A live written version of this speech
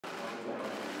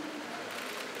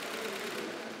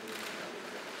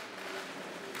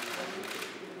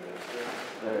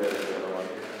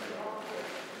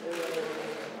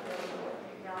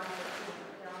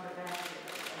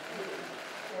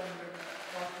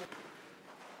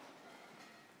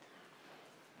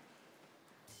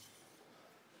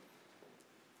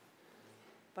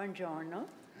Buongiorno.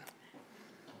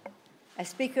 As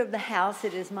Speaker of the House,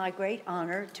 it is my great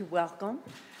honor to welcome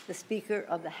the Speaker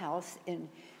of the House in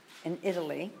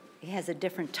Italy. He has a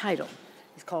different title.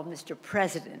 He's called Mr.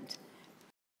 President.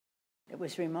 It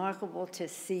was remarkable to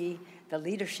see the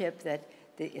leadership that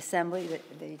the Assembly,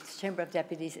 the Chamber of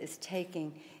Deputies is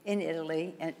taking in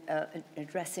Italy and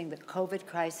addressing the COVID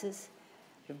crisis,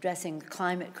 addressing the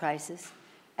climate crisis,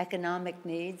 economic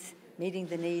needs, meeting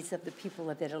the needs of the people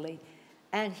of Italy,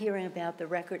 and hearing about the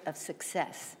record of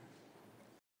success.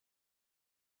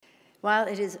 While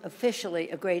it is officially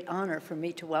a great honor for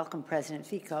me to welcome President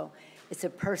Fico, it's a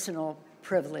personal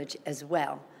privilege as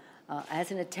well.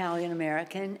 As an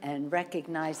Italian-American and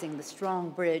recognizing the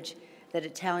strong bridge that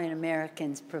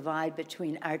Italian-Americans provide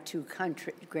between our two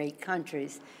great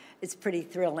countries, it's pretty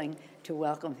thrilling to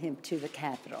welcome him to the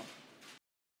Capitol.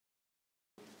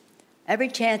 Every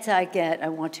chance I get, I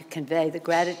want to convey the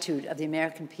gratitude of the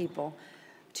American people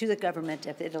to the government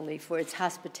of Italy for its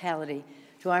hospitality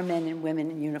to our men and women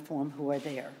in uniform who are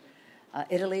there.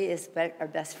 Italy is our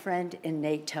best friend in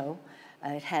NATO.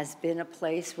 It has been a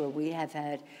place where we have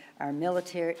had our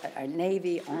military, our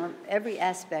Navy, every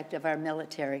aspect of our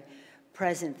military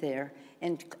present there,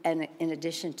 and in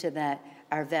addition to that,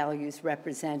 our values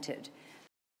represented.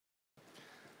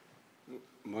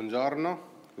 Buongiorno,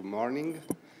 good morning.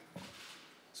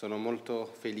 Sono molto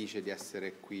felice di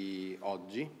essere qui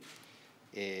oggi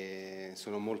e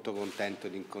sono molto contento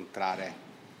di incontrare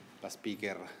la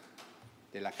Speaker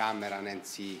della Camera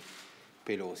Nancy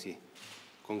Pelosi,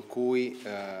 con cui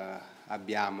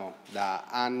abbiamo da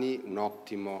anni un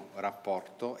ottimo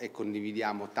rapporto e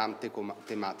condividiamo tante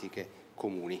tematiche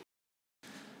comuni.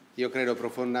 Io credo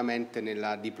profondamente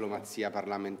nella diplomazia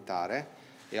parlamentare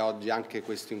e oggi anche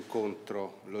questo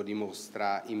incontro lo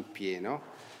dimostra in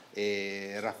pieno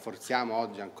e rafforziamo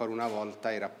oggi ancora una volta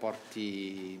i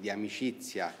rapporti di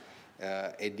amicizia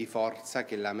e di forza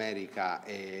che l'America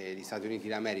e gli Stati Uniti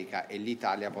d'America e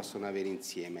l'Italia possono avere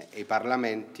insieme, e i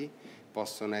parlamenti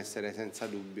possono essere senza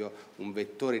dubbio un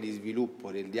vettore di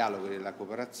sviluppo del dialogo e della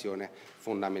cooperazione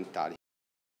fondamentali.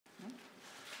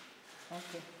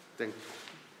 Okay. Thank you.